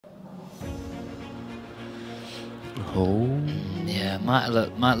Oh. Yeah, might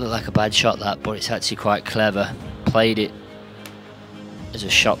look like a bad shot that, but it's actually quite clever. Played it as a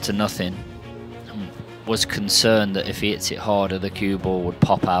shot to nothing. And was concerned that if he hits it harder, the cue ball would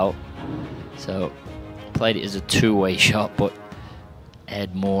pop out. So played it as a two-way shot, but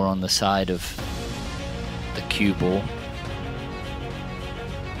aired more on the side of the cue ball.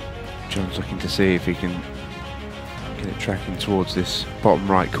 John's looking to see if he can get it tracking towards this bottom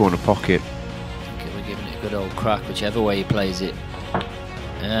right corner pocket. Okay, we're giving it a good old crack, whichever way he plays it.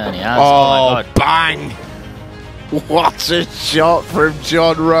 And he has. Oh, My God. bang! What a shot from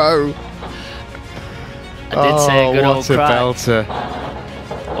John Rowe! I did say a good old what a crack.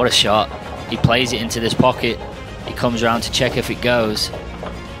 belter. What a shot. He plays it into this pocket. He comes around to check if it goes.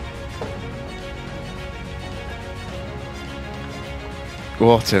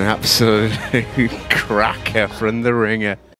 What an absolute cracker from the ringer.